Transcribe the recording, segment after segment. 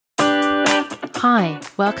Hi,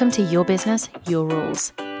 welcome to Your Business, Your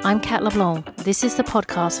Rules. I'm Kat LeBlanc. This is the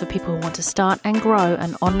podcast for people who want to start and grow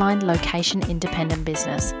an online location-independent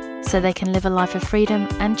business so they can live a life of freedom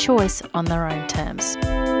and choice on their own terms.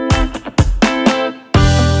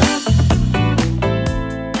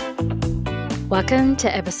 Welcome to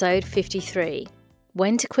episode 53,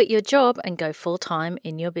 When to Quit Your Job and Go Full-Time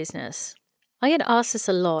in Your Business. I get asked this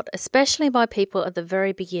a lot, especially by people at the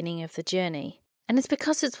very beginning of the journey. And it's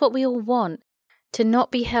because it's what we all want, to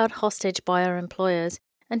not be held hostage by our employers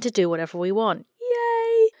and to do whatever we want.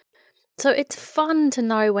 Yay! So it's fun to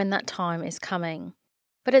know when that time is coming.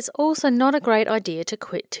 But it's also not a great idea to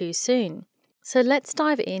quit too soon. So let's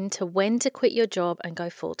dive into when to quit your job and go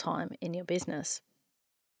full-time in your business.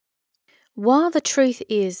 While the truth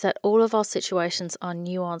is that all of our situations are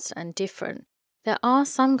nuanced and different, there are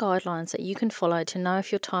some guidelines that you can follow to know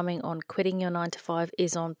if your timing on quitting your 9-to-5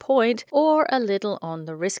 is on point or a little on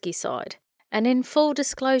the risky side. And in full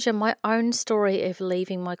disclosure, my own story of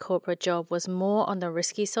leaving my corporate job was more on the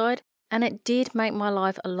risky side, and it did make my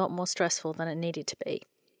life a lot more stressful than it needed to be.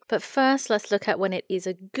 But first, let's look at when it is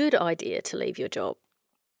a good idea to leave your job.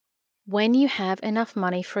 When you have enough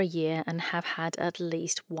money for a year and have had at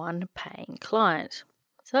least one paying client.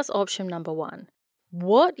 So that's option number one.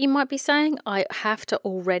 What, you might be saying, I have to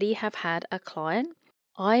already have had a client?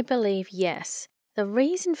 I believe yes. The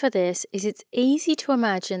reason for this is it's easy to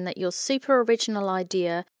imagine that your super original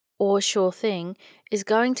idea or sure thing is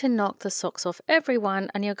going to knock the socks off everyone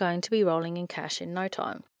and you're going to be rolling in cash in no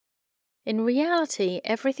time. In reality,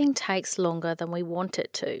 everything takes longer than we want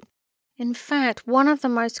it to. In fact, one of the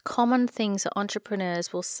most common things that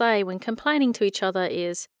entrepreneurs will say when complaining to each other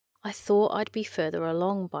is, I thought I'd be further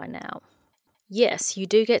along by now. Yes, you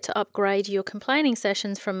do get to upgrade your complaining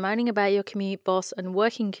sessions from moaning about your commute, boss, and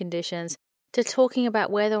working conditions to talking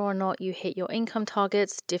about whether or not you hit your income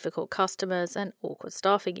targets, difficult customers, and awkward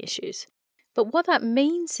staffing issues. But what that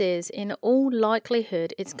means is, in all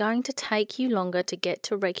likelihood, it's going to take you longer to get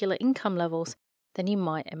to regular income levels than you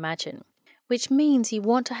might imagine, which means you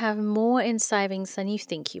want to have more in savings than you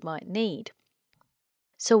think you might need.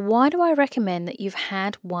 So why do I recommend that you've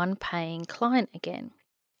had one paying client again?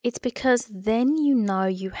 It's because then you know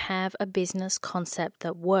you have a business concept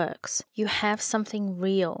that works. You have something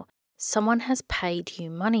real. Someone has paid you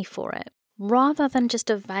money for it, rather than just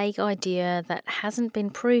a vague idea that hasn't been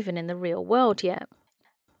proven in the real world yet.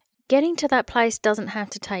 Getting to that place doesn't have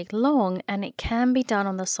to take long, and it can be done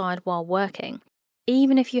on the side while working,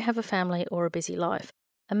 even if you have a family or a busy life.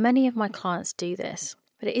 And many of my clients do this.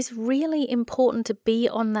 But it is really important to be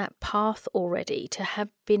on that path already, to have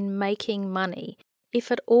been making money,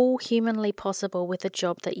 if at all humanly possible, with the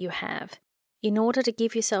job that you have, in order to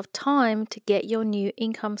give yourself time to get your new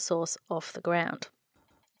income source off the ground.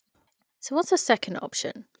 So what's the second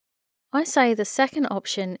option? I say the second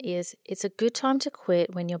option is it's a good time to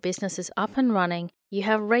quit when your business is up and running, you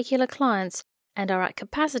have regular clients, and are at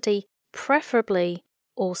capacity, preferably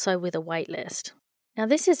also with a wait list. Now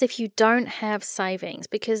this is if you don't have savings,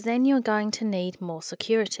 because then you're going to need more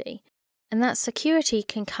security. And that security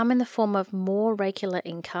can come in the form of more regular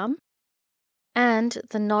income and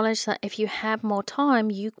the knowledge that if you have more time,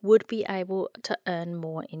 you would be able to earn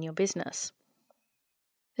more in your business.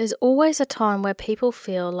 There's always a time where people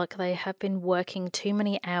feel like they have been working too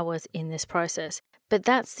many hours in this process, but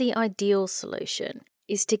that's the ideal solution,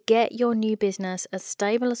 is to get your new business as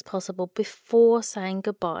stable as possible before saying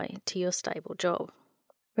goodbye to your stable job.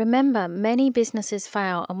 Remember, many businesses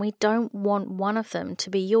fail and we don't want one of them to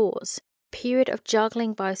be yours. Period of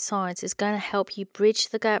juggling both sides is going to help you bridge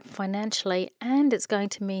the gap financially, and it's going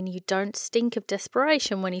to mean you don't stink of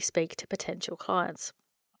desperation when you speak to potential clients.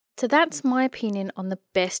 So that's my opinion on the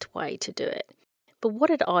best way to do it. But what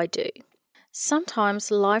did I do?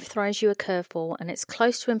 Sometimes life throws you a curveball and it's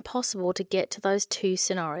close to impossible to get to those two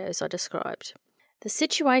scenarios I described. The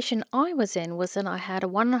situation I was in was that I had a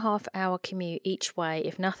 1.5 hour commute each way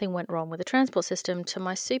if nothing went wrong with the transport system to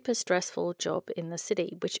my super stressful job in the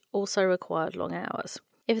city, which also required long hours.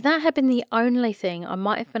 If that had been the only thing, I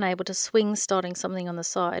might have been able to swing starting something on the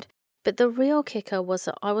side, but the real kicker was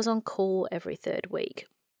that I was on call every third week.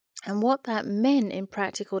 And what that meant in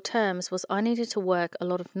practical terms was I needed to work a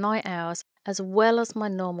lot of night hours as well as my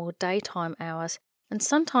normal daytime hours. And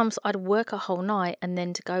sometimes I'd work a whole night and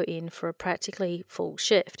then to go in for a practically full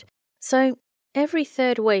shift. So every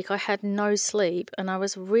third week I had no sleep and I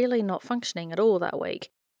was really not functioning at all that week.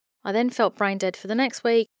 I then felt brain dead for the next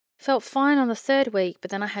week, felt fine on the third week,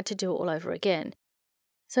 but then I had to do it all over again.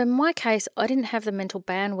 So in my case, I didn't have the mental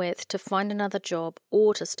bandwidth to find another job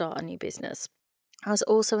or to start a new business. I was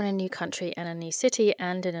also in a new country and a new city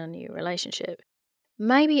and in a new relationship.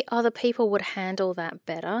 Maybe other people would handle that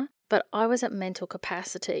better, but I was at mental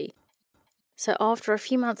capacity. So after a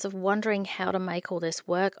few months of wondering how to make all this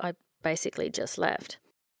work, I basically just left.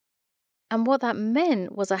 And what that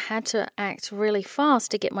meant was I had to act really fast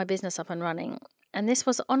to get my business up and running. And this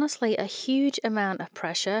was honestly a huge amount of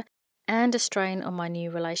pressure and a strain on my new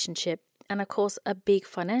relationship, and of course a big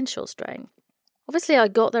financial strain. Obviously I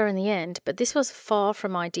got there in the end, but this was far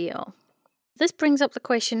from ideal. This brings up the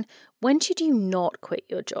question, when should you not quit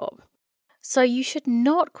your job? So you should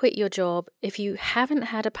not quit your job if you haven't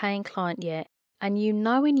had a paying client yet and you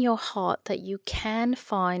know in your heart that you can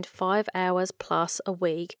find 5 hours plus a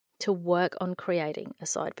week to work on creating a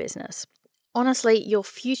side business. Honestly, your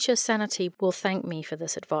future sanity will thank me for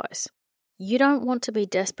this advice. You don't want to be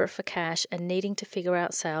desperate for cash and needing to figure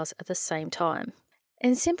out sales at the same time.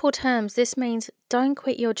 In simple terms, this means don't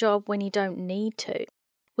quit your job when you don't need to.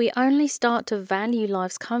 We only start to value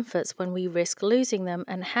life's comforts when we risk losing them,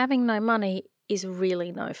 and having no money is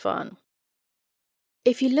really no fun.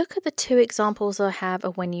 If you look at the 2 examples I have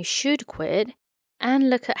of when you should quit and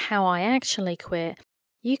look at how I actually quit,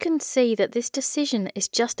 you can see that this decision is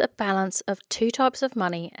just a balance of 2 types of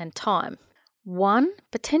money and time. 1,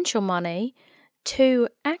 potential money, 2,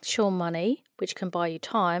 actual money, which can buy you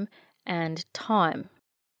time, and time.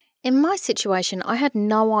 In my situation, I had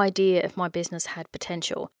no idea if my business had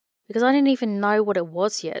potential because I didn't even know what it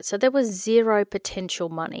was yet, so there was 0 potential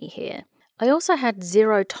money here. I also had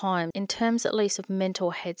 0 time in terms at least of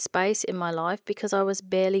mental headspace in my life because I was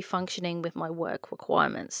barely functioning with my work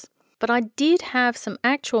requirements. But I did have some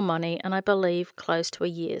actual money and I believe close to a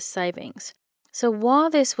year's savings. So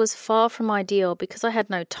while this was far from ideal because I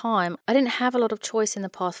had no time, I didn't have a lot of choice in the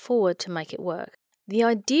path forward to make it work. The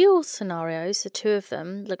ideal scenarios, the 2 of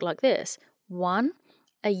them, look like this. 1,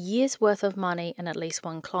 a year's worth of money and at least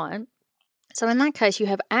 1 client. So in that case, you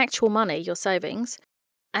have actual money, your savings,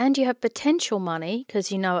 and you have potential money because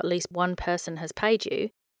you know at least 1 person has paid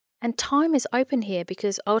you. And time is open here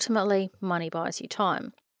because ultimately money buys you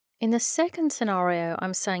time. In the second scenario,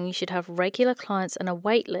 I'm saying you should have regular clients and a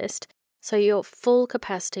wait list so you're full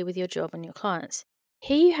capacity with your job and your clients.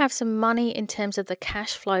 Here you have some money in terms of the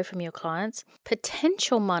cash flow from your clients,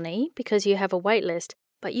 potential money because you have a wait list,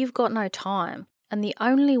 but you've got no time. And the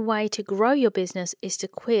only way to grow your business is to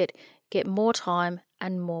quit, get more time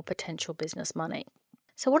and more potential business money.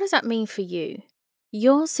 So what does that mean for you?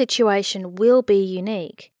 Your situation will be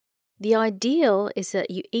unique. The ideal is that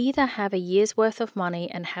you either have a year's worth of money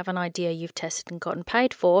and have an idea you've tested and gotten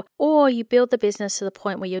paid for, or you build the business to the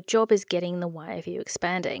point where your job is getting in the way of you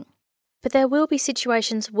expanding. But there will be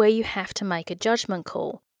situations where you have to make a judgment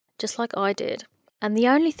call, just like I did. And the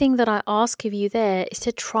only thing that I ask of you there is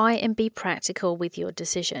to try and be practical with your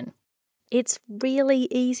decision. It's really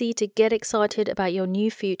easy to get excited about your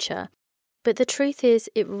new future, but the truth is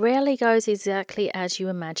it rarely goes exactly as you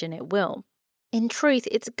imagine it will. In truth,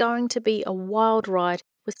 it's going to be a wild ride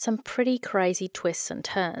with some pretty crazy twists and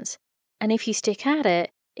turns. And if you stick at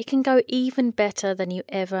it, it can go even better than you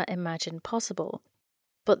ever imagined possible.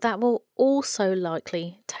 But that will also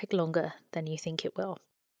likely take longer than you think it will.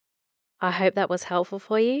 I hope that was helpful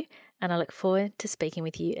for you, and I look forward to speaking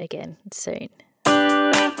with you again soon.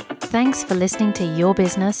 Thanks for listening to Your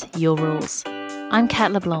Business, Your Rules. I'm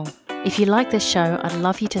Kat LeBlanc. If you like this show, I'd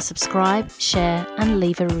love you to subscribe, share, and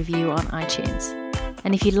leave a review on iTunes.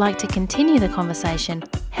 And if you'd like to continue the conversation,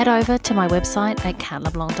 head over to my website at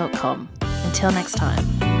katleblanc.com. Until next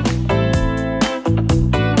time.